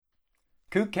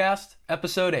Kookcast,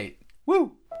 Episode 8.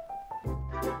 Woo!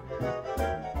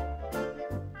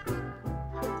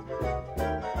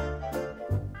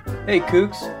 Hey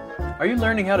Kooks, are you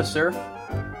learning how to surf?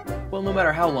 Well, no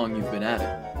matter how long you've been at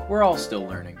it, we're all still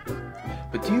learning.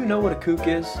 But do you know what a kook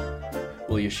is?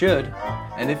 Well, you should.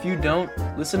 And if you don't,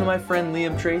 listen to my friend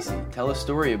Liam Tracy tell a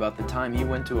story about the time he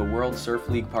went to a World Surf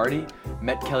League party,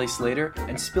 met Kelly Slater,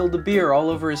 and spilled the beer all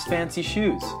over his fancy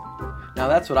shoes. Now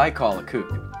that's what I call a kook.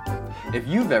 If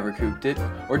you've ever kooked it,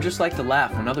 or just like to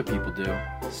laugh when other people do,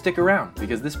 stick around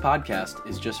because this podcast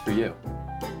is just for you.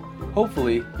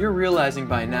 Hopefully, you're realizing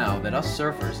by now that us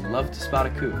surfers love to spot a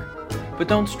kook. But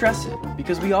don't stress it,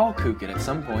 because we all kook it at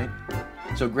some point.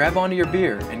 So grab onto your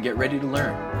beer and get ready to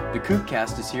learn. The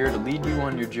Kookcast is here to lead you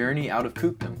on your journey out of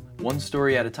kookdom, one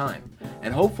story at a time,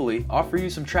 and hopefully offer you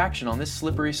some traction on this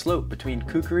slippery slope between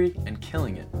kookery and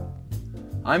killing it.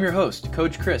 I'm your host,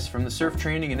 Coach Chris from the Surf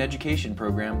Training and Education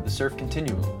program, The Surf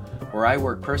Continuum, where I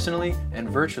work personally and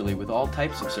virtually with all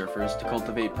types of surfers to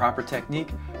cultivate proper technique,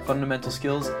 fundamental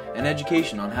skills, and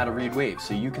education on how to read waves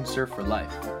so you can surf for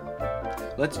life.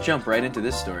 Let's jump right into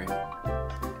this story.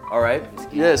 All right.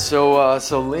 Yeah, so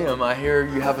Liam, I hear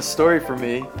you have a story for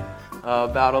me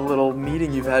about a little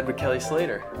meeting you've had with Kelly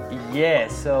Slater. Yeah,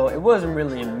 so it wasn't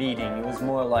really a meeting. It was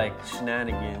more like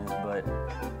shenanigans, but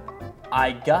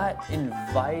I got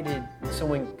invited. So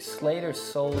when Slater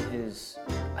sold his,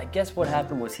 I guess what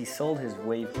happened was he sold his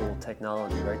wave pool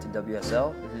technology, right, to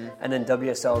WSL. Mm-hmm. And then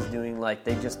WSL is doing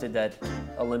they just did that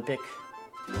Olympic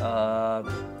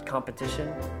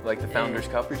competition. Like the Founders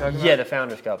Cup you're talking about? Yeah, the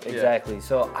Founders Cup, exactly. Yeah.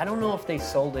 So I don't know if they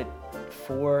sold it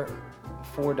for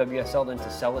WSL then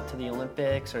to sell it to the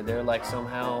Olympics, or they're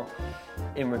somehow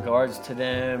in regards to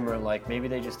them, or maybe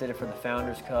they just did it for the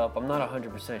Founders Cup. I'm not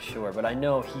 100% sure, but I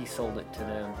know he sold it to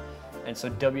them. And so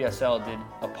WSL did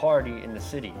a party in the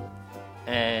city.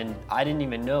 And I didn't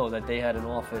even know that they had an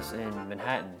office in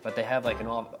Manhattan, but they have an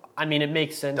office. I mean, it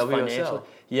makes sense financially.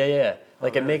 Yeah.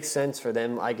 It makes sense for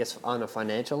them, I guess, on a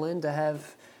financial end to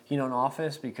have, an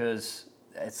office, because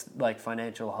it's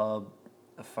financial hub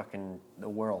of the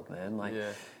world, man.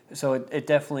 So it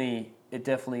definitely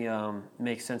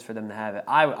makes sense for them to have it.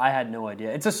 I had no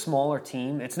idea. It's a smaller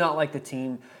team. It's not like the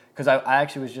team, because I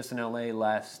actually was just in LA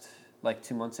last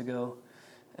 2 months ago,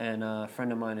 and a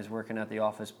friend of mine is working at the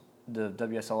office, the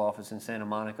WSL office in Santa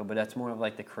Monica, but that's more of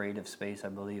the creative space, I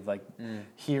believe.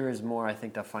 Here is more, I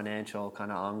think, the financial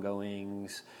kind of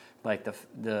ongoings.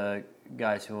 The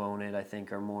guys who own it, I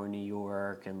think, are more New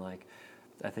York, and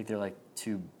I think they're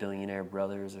two billionaire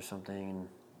brothers or something.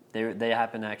 And they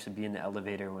happened to actually be in the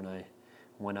elevator when I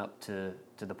went up to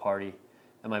the party.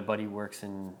 And my buddy works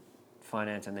in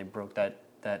finance, and they broke that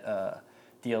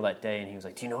deal that day. And he was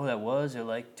like, "Do you know who that was?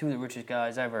 They're two of the richest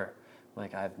guys ever." I'm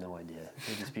like, I have no idea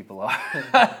who these people are.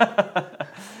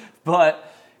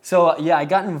 But so yeah, I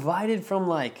got invited from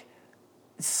I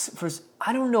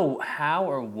don't know how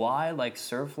or why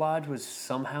Surf Lodge was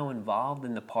somehow involved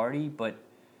in the party, but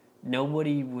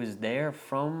nobody was there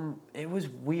from. It was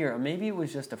weird. Maybe it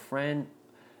was just a friend.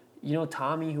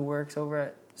 Tommy, who works over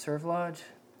at Surf Lodge?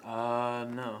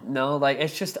 No. No,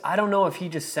 it's just, I don't know if he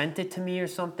just sent it to me or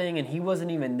something, and he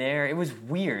wasn't even there. It was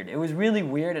weird. It was really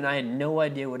weird, and I had no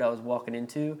idea what I was walking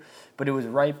into, but it was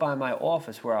right by my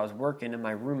office where I was working, and my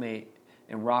roommate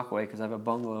in Rockaway, because I have a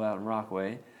bungalow out in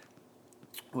Rockaway,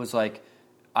 was I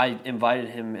invited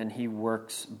him, and he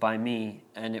works by me,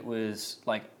 and it was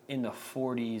in the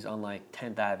 40s on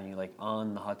 10th Avenue,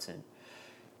 on the Hudson.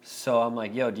 So I'm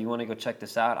like, yo, do you want to go check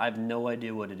this out? I have no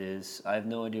idea what it is. I have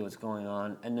no idea what's going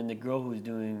on. And then the girl who's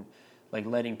doing,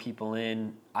 letting people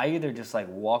in, I either just,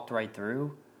 walked right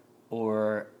through,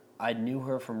 or I knew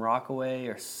her from Rockaway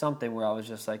or something, where I was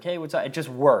just like, hey, what's up? It just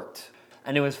worked.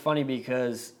 And it was funny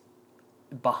because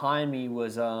behind me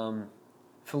was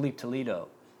Philippe Toledo.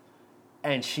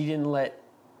 And she didn't let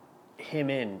him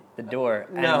in the door,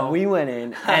 and we went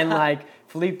in, and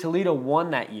Philippe Toledo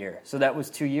won that year. So that was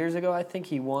 2 years ago, I think.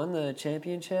 He won the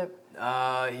championship.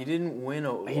 He didn't win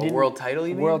a world title,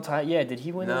 you mean? World title, yeah. Did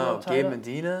he win a world title? No, Gabe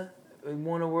Medina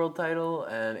won a world title,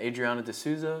 and Adriana De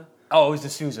Souza. Oh, it was De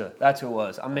Souza. That's who it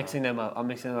was. I'm mixing them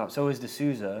up. So it was De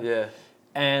Souza. Yeah.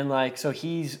 And so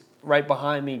he's right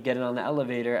behind me getting on the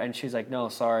elevator, and she's like, no,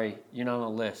 sorry, you're not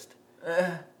on the list.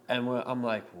 And I'm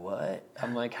like, what?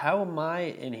 I'm like, how am I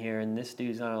in here and this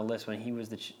dude's not on the list when he has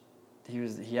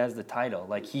the title?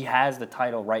 He has the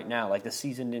title right now. The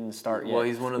season didn't start yet. Well,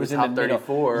 he's one of the top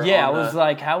 34. Yeah, I was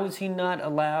like, how is he not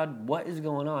allowed? What is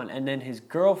going on? And then his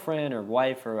girlfriend or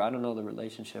wife, or I don't know the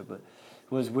relationship, but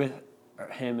was with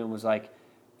him and was like,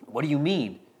 what do you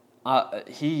mean?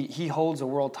 He holds a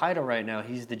world title right now.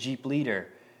 He's the Jeep leader.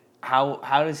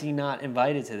 how is he not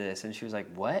invited to this? And she was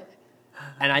like, what?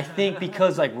 And I think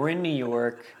because like we're in New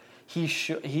York,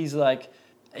 he's like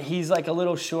a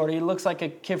little short. He looks like a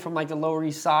kid from like the Lower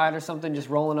East Side or something, just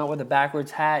rolling out with a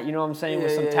backwards hat. You know what I'm saying?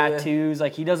 With some tattoos.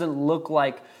 Like he doesn't look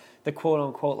like the quote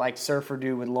unquote like surfer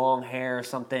dude with long hair or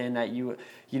something that you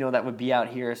know that would be out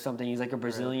here or something. He's like a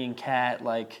Brazilian cat.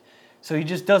 Like so he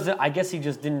just doesn't. I guess he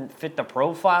just didn't fit the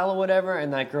profile or whatever.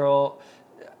 And that girl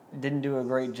didn't do a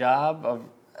great job of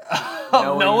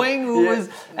knowing who was.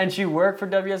 And she worked for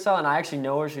WSL, and I actually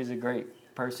know her. She's a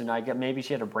great person. Maybe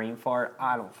she had a brain fart.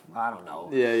 I don't know.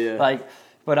 Yeah. Like,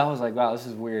 but I was like, wow, this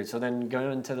is weird. So then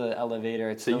going into the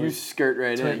elevator, you skirt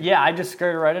right in. Yeah, I just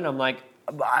skirted right in. I'm like,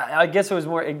 I guess it was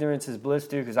more ignorance is bliss,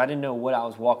 dude, because I didn't know what I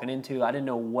was walking into. I didn't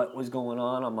know what was going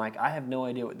on. I'm like, I have no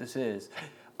idea what this is.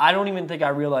 I don't even think I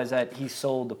realized that he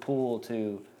sold the pool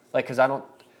to, like, because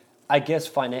I guess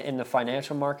in the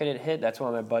financial market it hit. That's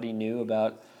why my buddy knew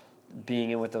about being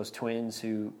in with those twins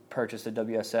who purchased the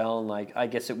WSL, and like I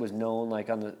guess it was known like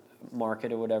on the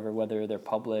market or whatever, whether they're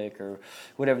public or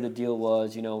whatever the deal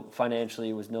was, you know, financially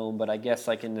it was known. But I guess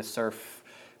like in the surf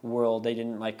world, they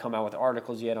didn't like come out with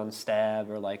articles yet on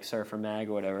Stab or like Surfer Mag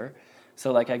or whatever.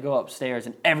 So like I go upstairs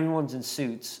and everyone's in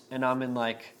suits, and I'm in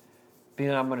like, being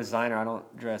that I'm a designer, I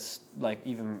don't dress like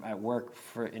even at work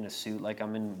in a suit. Like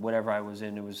I'm in whatever I was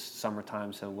in. It was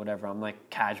summertime, so whatever. I'm like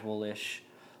casual-ish.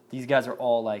 These guys are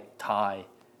all like tie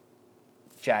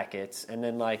jackets, and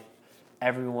then like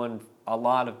a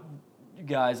lot of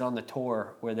guys on the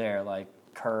tour were there. Like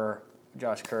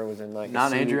Josh Kerr was in like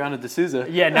not Adriana D'Souza.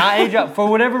 Yeah, not Adriana. For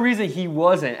whatever reason, he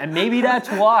wasn't, and maybe that's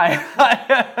why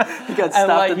he got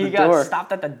stopped at the door. Got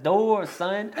stopped at the door,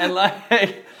 son, and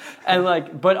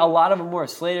like, but a lot of them were.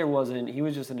 Slater wasn't. He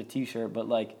was just in a t-shirt, but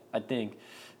like I think,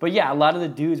 but yeah, a lot of the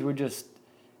dudes were just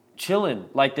chilling.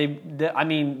 Like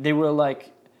they were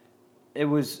like. It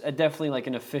was definitely like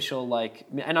an official like,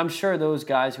 and I'm sure those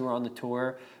guys who are on the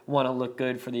tour want to look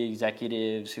good for the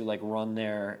executives who like run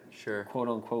their quote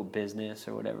unquote business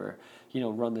or whatever, you know,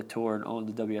 run the tour and own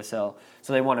the WSL.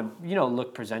 So they want to, you know,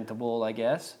 look presentable, I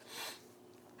guess.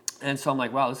 And so I'm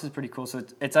like, wow, this is pretty cool. So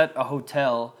it's at a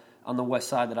hotel on the west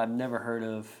side that I've never heard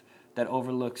of that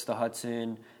overlooks the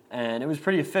Hudson, and it was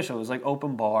pretty official. It was like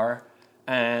open bar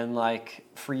and like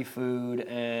free food,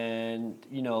 and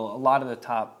you know, a lot of the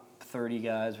top 30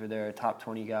 guys were there, top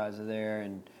 20 guys are there,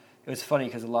 and it was funny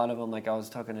because a lot of them, like I was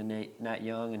talking to Nat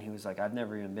Young, and he was like, I've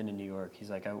never even been to New York. He's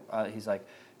like,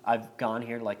 I've gone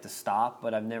here like to stop,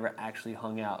 but I've never actually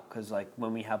hung out because like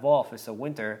when we have off, it's a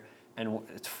winter and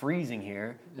it's freezing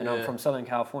here, and I'm from Southern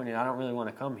California, and I don't really want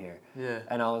to come here. Yeah.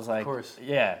 And I was like, of course.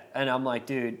 Yeah, and I'm like,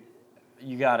 dude,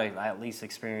 you gotta at least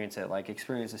experience it. Like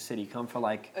experience the city. Come for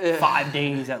like 5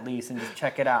 days at least and just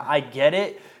check it out. I get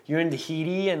it. You're in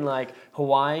Tahiti and like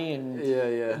Hawaii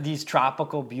and these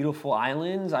tropical beautiful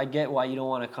islands. I get why you don't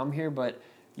want to come here, but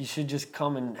you should just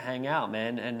come and hang out,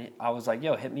 man. And I was like,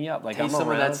 yo, hit me up. Like, taste some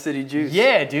of that city juice.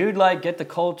 Yeah, dude. Like, get the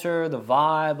culture, the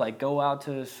vibe. Like, go out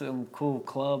to some cool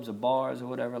clubs or bars or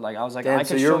whatever. Like, I was like, I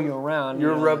can show you around.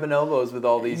 You're rubbing elbows with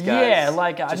all these guys. Yeah,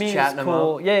 like, just I mean, it's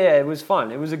cool. Yeah, it was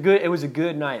fun. It was a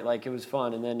good night. Like, it was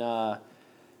fun. And then,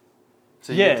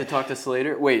 so you get to talk to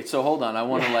Slater? Wait, so hold on. I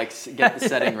want to, like, get the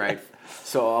setting right.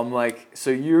 So I'm like, so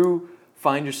you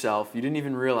find yourself, you didn't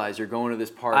even realize you're going to this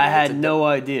party. I had no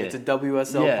idea. It's a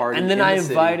WSL party. And then I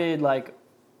invited like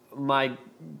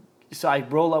so I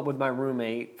roll up with my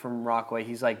roommate from Rockaway.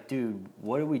 He's like, dude,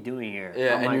 what are we doing here?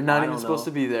 Yeah, and like, you're not even supposed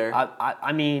to be there.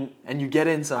 I mean, and you get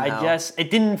in somehow. I guess it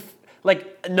didn't,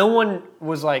 like, no one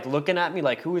was like looking at me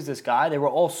like, who is this guy? They were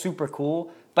all super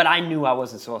cool. But I knew I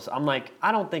wasn't supposed to. I'm like,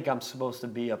 I don't think I'm supposed to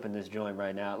be up in this joint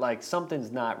right now. Like,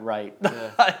 something's not right.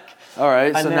 Yeah. Like, all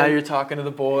right, so then, now you're talking to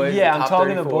the boys. Yeah, I'm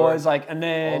talking to the boys. Like, and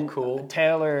then all cool.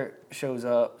 Taylor shows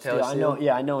up. I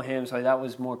know him, so that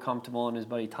was more comfortable, and his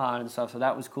buddy Todd and stuff. So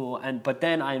that was cool. But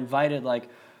then I invited like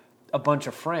a bunch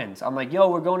of friends. I'm like, yo,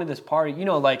 we're going to this party. You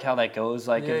know, like how that goes.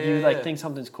 Like, if you like think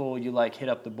something's cool, you like hit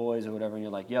up the boys or whatever, and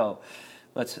you're like, yo,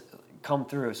 let's come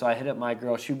through. So I hit up my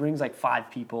girl. She brings like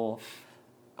 5 people.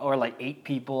 Or like 8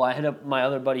 people. I hit up my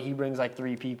other buddy. He brings like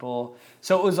 3 people.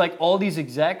 So it was like all these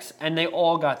execs, and they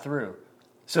all got through.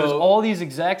 So it was all these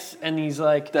execs and these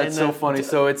like. That's so funny.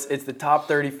 So it's the top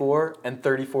 34 and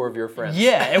 34 of your friends.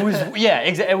 Yeah, it was.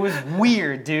 It was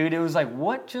weird, dude. It was like,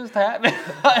 what just happened?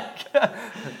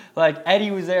 like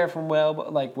Eddie was there from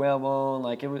Whalebone.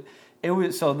 Like it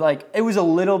was so like it was a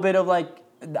little bit of like.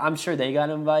 I'm sure they got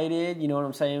invited, you know what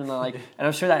I'm saying? Like, and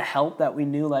I'm sure that helped that we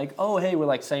knew, like, oh, hey, we're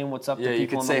like saying what's up to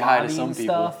people in the lobby and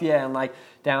stuff. Yeah, and like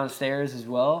downstairs as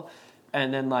well.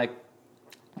 And then like,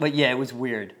 but yeah, it was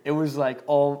weird. It was like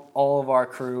all of our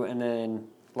crew, and then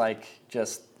like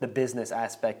just the business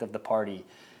aspect of the party.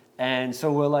 And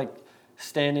so we're like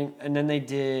standing, and then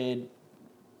they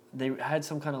had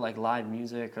some kind of like live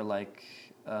music or like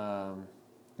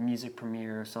music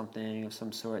premiere or something of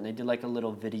some sort, and they did like a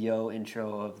little video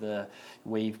intro of the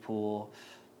wave pool,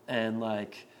 and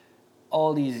like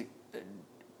all these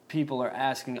people are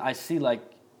asking. I see like,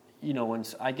 you know, when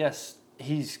I guess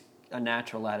he's a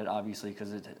natural at it, obviously,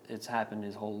 because it's happened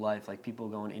his whole life. Like people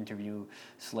go and interview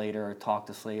Slater or talk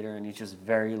to Slater, and he's just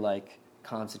very like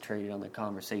concentrated on the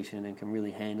conversation and can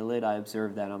really handle it. I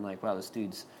observed that. I'm like, wow, this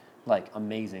dude's like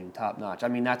amazing, top notch. I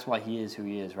mean, that's why he is who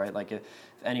he is, right? Like if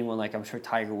anyone, like I'm sure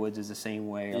Tiger Woods is the same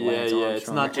way. Or Lance Armstrong, it's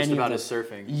not just about his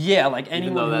surfing. Yeah, like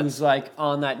anyone who's like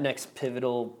on that next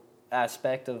pivotal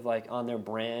aspect of like on their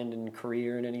brand and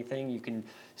career and anything, you can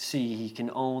see he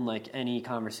can own like any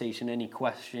conversation, any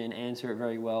question, answer it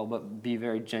very well, but be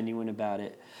very genuine about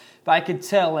it. But I could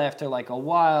tell after like a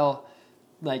while,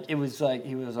 like it was like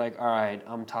he was like, all right,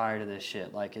 I'm tired of this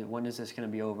shit. Like, when is this going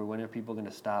to be over? When are people going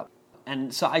to stop?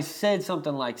 And so I said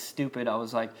something like stupid. I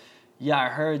was like, yeah, I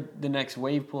heard the next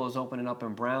wave pool is opening up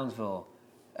in Brownsville,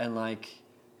 and like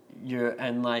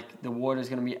the water's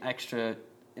going to be extra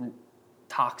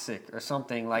toxic or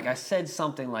something. Like I said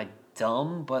something like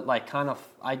dumb, but like kind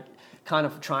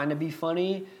of trying to be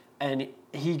funny, and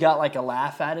he got like a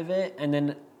laugh out of it. And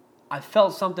then I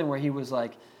felt something where he was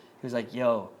like,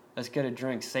 yo, let's get a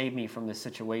drink, save me from this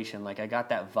situation. Like I got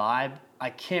that vibe. I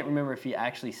can't remember if he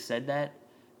actually said that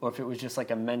or if it was just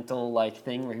like a mental like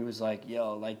thing where he was like,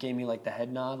 yo, like gave me like the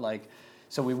head nod. Like,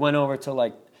 so we went over to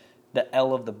like the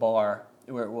L of the bar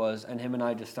where it was, and him and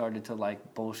I just started to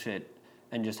like bullshit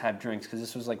and just have drinks, because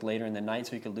this was like later in the night,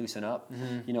 so we could loosen up.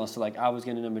 Mm-hmm. You know, so like I was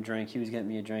getting him a drink, he was getting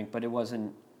me a drink, but it was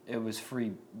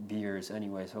free beers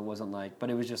anyway, so it wasn't like, but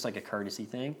it was just like a courtesy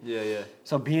thing. Yeah.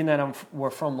 So being that we're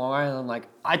from Long Island, like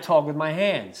I talk with my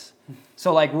hands.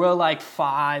 So like we're like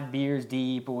 5 beers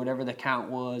deep or whatever the count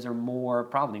was, or more,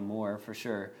 probably more for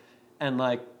sure. And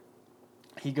like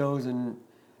he goes and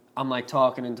I'm like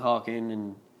talking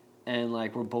and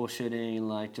like we're bullshitting and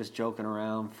like just joking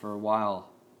around for a while.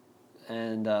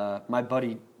 And my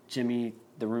buddy Jimmy,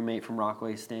 the roommate from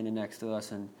Rockaway, is standing next to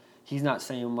us, and he's not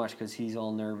saying much because he's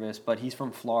all nervous, but he's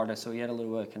from Florida, so he had a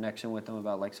little bit of connection with him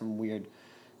about like some weird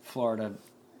Florida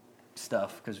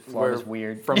stuff, because Florida's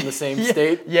weird. From the same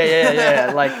state?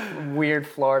 Yeah, like weird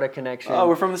Florida connection. Oh,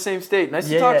 we're from the same state. Nice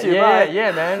to talk to you. Bye.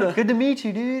 Yeah, man. Good to meet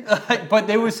you, dude. But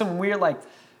there was some weird, like,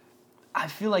 I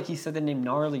feel like he said the name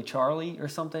Gnarly Charlie or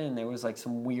something, and there was like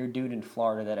some weird dude in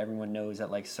Florida that everyone knows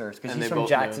that like surfs, because he's from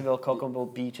Jacksonville. Cocoa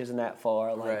Beach isn't that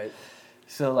far. Like, right.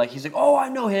 So like he's like, oh, I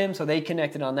know him. So they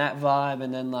connected on that vibe,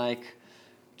 and then like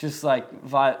just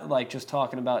just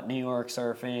talking about New York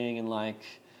surfing and like,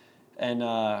 and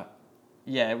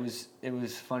yeah, it was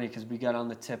funny because we got on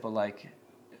the tip of like,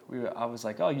 I was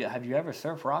like, oh yeah, have you ever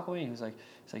surfed Rockaway? He was like,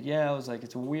 it's like, yeah. I was like,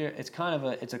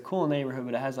 it's a cool neighborhood,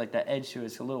 but it has like that edge to it.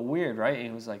 It's a little weird, right? And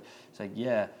he was like, it's like,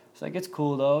 yeah. It's like, it's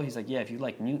cool though. He's like, yeah, if you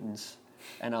like mutants.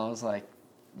 And I was like,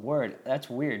 word, that's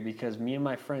weird, because me and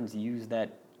my friends use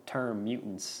that term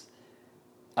mutants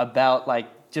about like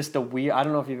just the weird. I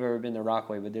don't know if you've ever been to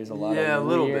Rockaway, but there's a lot of weird, a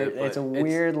little bit. It's a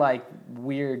weird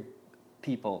weird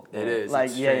people. It is.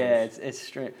 Like, it's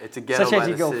strange. It's a ghetto by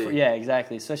the sea. Yeah,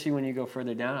 exactly. Especially when you go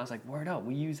further down. I was like, word up,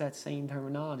 we use that same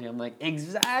terminology. I'm like,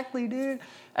 exactly, dude.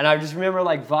 And I just remember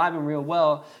like vibing real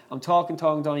well. I'm talking.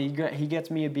 He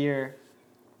gets me a beer,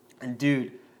 and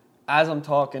dude, as I'm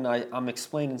talking, I'm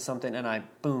explaining something, and I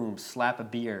boom slap a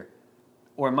beer,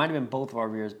 or it might have been both of our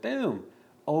beers, boom,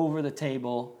 over the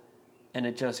table. And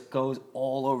it just goes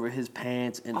all over his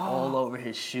pants and all over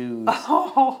his shoes.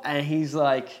 And he's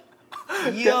like,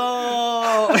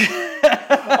 yo.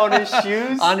 On his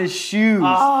shoes? On his shoes.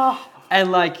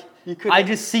 And like, I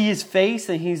just see his face,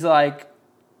 and he's like,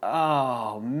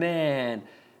 oh, man.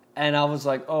 And I was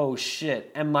like, oh, shit.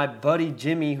 And my buddy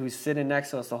Jimmy, who's sitting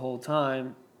next to us the whole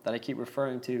time, that I keep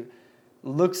referring to,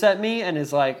 looks at me and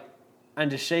is like, and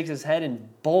just shakes his head and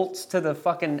bolts to the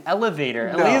fucking elevator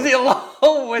and leaves me alone.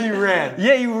 He ran.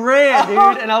 Yeah, he ran,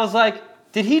 dude. And I was like,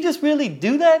 did he just really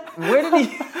do that? Where did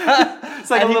he? It's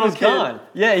like and a little he was kid. Gone.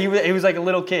 Yeah, he was like a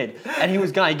little kid, and he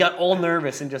was gone. He got all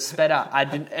nervous and just sped out.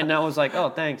 And I was like, oh,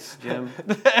 thanks, Jim.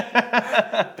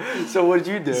 So what did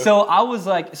you do? So I was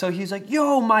like, so he's like,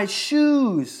 yo, my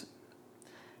shoes.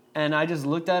 And I just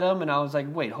looked at him, and I was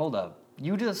like, wait, hold up.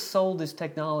 You just sold this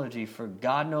technology for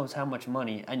God knows how much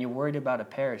money, and you're worried about a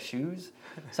pair of shoes?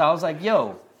 So I was like,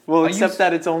 yo. Well, except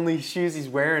that it's only shoes he's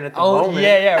wearing at the moment.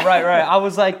 Yeah, right. I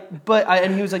was like,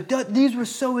 and he was like, these were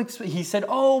so expensive. He said,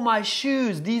 oh, my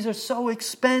shoes, these are so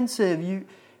expensive.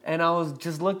 And I was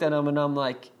just looked at him, and I'm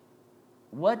like,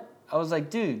 what? I was like,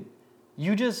 dude,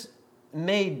 you just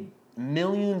made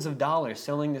millions of dollars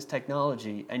selling this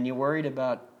technology and you're worried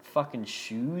about fucking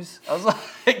shoes? I was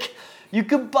like, you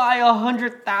could buy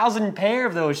 100,000 pair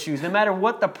of those shoes, no matter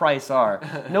what the price are.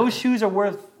 No shoes are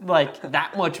worth like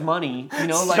that much money, you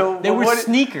know. Like So, they were what-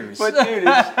 sneakers. But dude,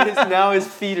 now his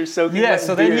feet are soaking yeah. wet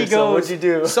So in then beer, he so goes, what'd you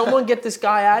do? "Someone get this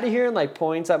guy out of here!" and like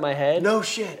points at my head. No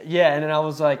shit. Yeah, and then I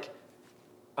was like,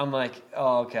 I'm like,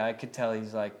 oh, okay, I could tell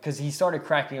he's like, because he started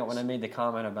cracking up when I made the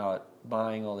comment about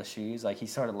buying all the shoes. Like, he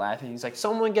started laughing. He's like,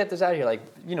 someone get this out of here. Like,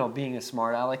 you know, being a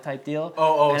smart aleck type deal.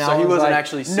 Oh, And so I he was wasn't like,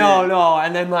 actually serious. No.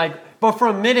 And then, like, but for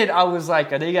a minute, I was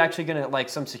like, are they actually going to, like,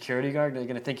 some security guard, they're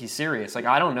going to think he's serious? Like,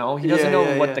 I don't know. He doesn't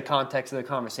know what the context of the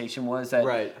conversation was that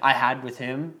Right. I had with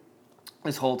him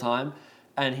this whole time.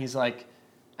 And he's like,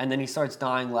 and then he starts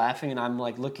dying laughing, and I'm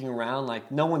like looking around,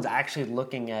 like no one's actually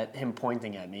looking at him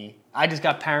pointing at me. I just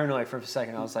got paranoid for a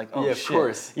second. I was like, oh Yeah, of shit.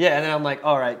 course. Yeah, and then I'm like,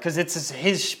 all right, because it's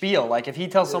his spiel. Like if he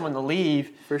tells someone to leave,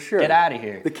 For sure. get out of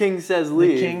here. The king says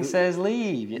leave. The king says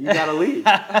leave. You gotta leave.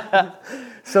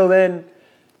 So then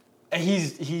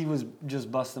he was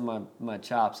just busting my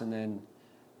chops, and then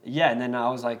I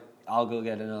was like, I'll go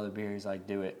get another beer. He's like,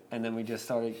 do it. And then we just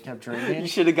kept drinking. You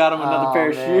should have got him another pair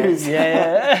of man. shoes.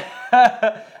 Yeah.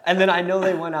 And then I know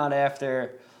they went out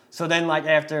after. So then, like,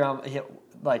 after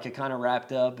it kind of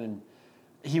wrapped up, and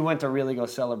he went to really go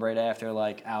celebrate after,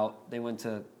 like, out. They went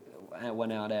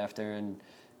out after, and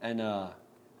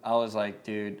I was like,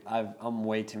 dude, I'm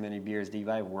way too many beers deep.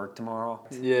 I have work tomorrow.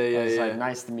 Yeah, I was like,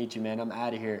 nice to meet you, man. I'm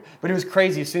out of here. But it was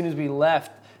crazy. As soon as we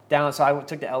left down, so I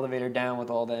took the elevator down with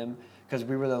all them, because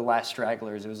we were the last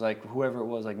stragglers. It was like whoever it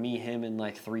was, like me, him, and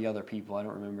like 3 other people. I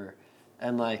don't remember.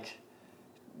 And like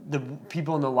the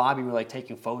people in the lobby were like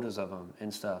taking photos of him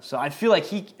and stuff. So I feel like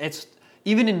it's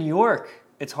even in New York,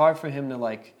 it's hard for him to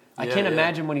like. I can't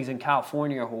imagine when he's in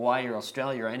California or Hawaii or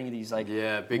Australia or any of these like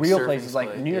big real surfing places.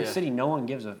 Like place. New York City, no one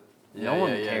gives no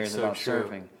one cares it's so about true.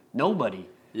 surfing. Nobody.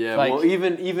 Yeah, Like- well,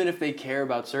 even if they care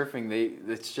about surfing,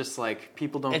 it's just like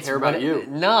people don't care about you.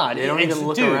 Nah, They don't it's- even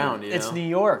look dude, around. You It's know? New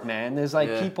York, man. There's like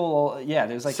Yeah. people. Yeah,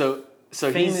 there's like So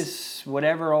famous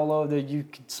whatever all over. You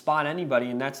could spot anybody,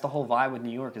 and that's the whole vibe with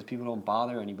New York is people don't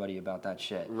bother anybody about that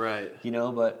shit. Right. You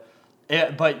know, but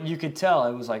you could tell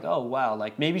it was like, oh wow,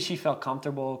 like maybe she felt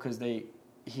comfortable because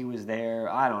he was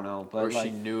there. I don't know, but Or like,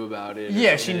 she knew about it. or yeah,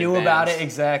 something she in knew about advance. it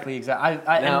exactly.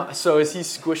 Now, and so is he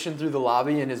squishing through the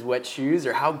lobby in his wet shoes,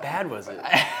 or how bad was it?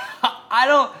 I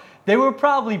don't. They were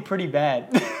probably pretty bad,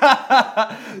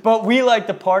 but we like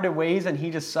departed ways, and he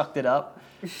just sucked it up.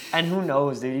 And who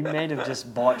knows, dude? He may have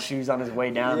just bought shoes on his way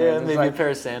down there. Yeah, Just maybe like- a pair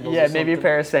of sandals. Yeah, or maybe a something.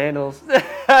 pair of sandals.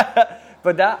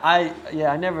 But I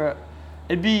never.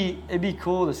 It'd be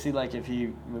cool to see like if he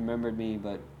remembered me,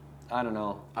 but I don't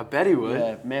know. I bet he would.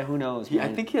 Yeah, man, who knows? I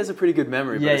man. think he has a pretty good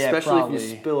memory, but Yeah, yeah, especially if probably.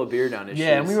 you spill a beer down his shoes.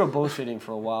 Yeah, and we were bullshitting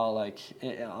for a while, like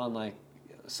on like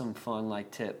some fun like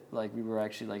tip, like we were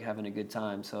actually like having a good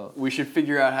time. So We should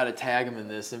figure out how to tag him in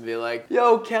this and be like,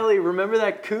 "Yo, Kelly, remember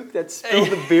that kook that spilled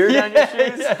the beer down your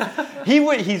shoes?"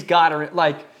 Yeah. He's got to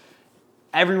like.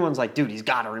 Everyone's like, dude, he's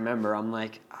got to remember. I'm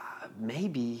like,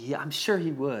 maybe. I'm sure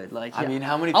he would. Like, I yeah, mean,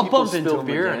 how many I'll people bump into spill him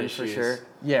beer on again his for shoes? sure.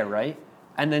 Yeah, right.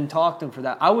 And then talk to him for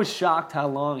that. I was shocked how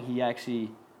long he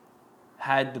actually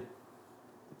had the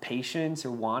patience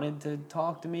or wanted to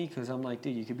talk to me, because I'm like,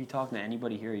 dude, you could be talking to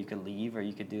anybody here. You could leave, or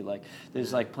you could do like,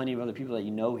 there's like plenty of other people that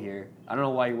you know here. I don't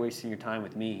know why you're wasting your time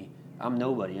with me. I'm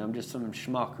nobody. I'm just some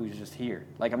schmuck who's just here.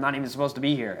 Like, I'm not even supposed to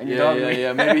be here. And you're talking to me.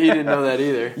 Yeah. Maybe he didn't know that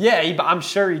either. Yeah, I'm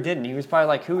sure he didn't. He was probably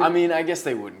like, who? I mean, I guess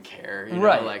they wouldn't care. You know,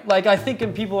 Right. Like, I think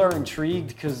when people are intrigued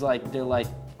because, like, they're like,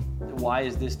 why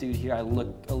is this dude here? I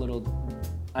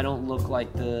don't look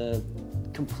like the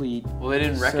complete... well, they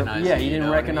didn't recognize Yeah, me, he you didn't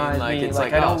know what I mean? recognize Like, me. it's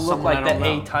Like, like, I oh, don't look someone like I don't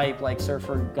the know. A-type, like,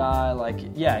 surfer guy. Like,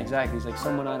 yeah, exactly. He's like,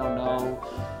 someone I don't know.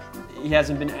 He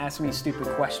hasn't been asking me stupid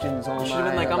questions all night. You should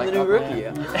have been like, or I'm the new rookie.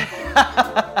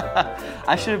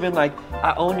 I should have been like,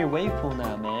 I own your wave pool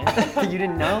now, man. You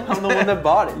didn't know? I'm the one that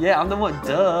bought it. Yeah, I'm the one.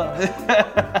 Duh.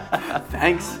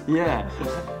 Thanks. Yeah.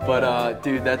 But,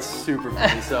 dude, that's super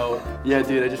funny. So, yeah,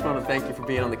 dude, I just want to thank you for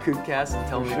being on the Kookcast and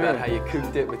telling me sure. about how you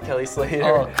cooked it with Kelly Slater.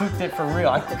 Oh, cooked it for real.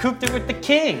 I cooked it with the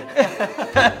king.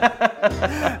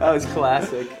 That was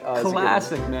classic. Oh, that's a good one.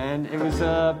 Classic, man. It was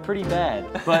pretty bad,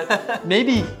 but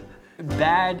maybe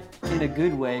bad in a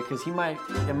good way, because it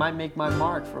might make my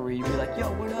mark for where you'd be like,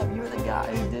 yo, what up? You were the guy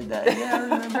who did that. Yeah, I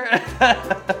remember.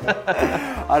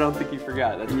 I don't think you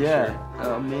forgot. That's for Yeah, sure.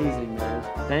 oh, amazing, man.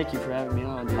 Thank you for having me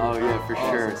on, dude. Oh yeah, for Awesome.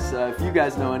 sure. So if you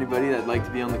guys know anybody that'd like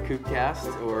to be on the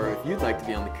Kookcast, or if you'd like to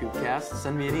be on the Kookcast,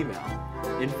 send me an email.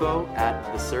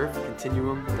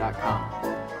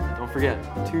 info@thesurfcontinuum.com. Don't Don't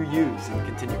forget, 2 U's in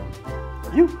continuum.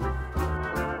 You.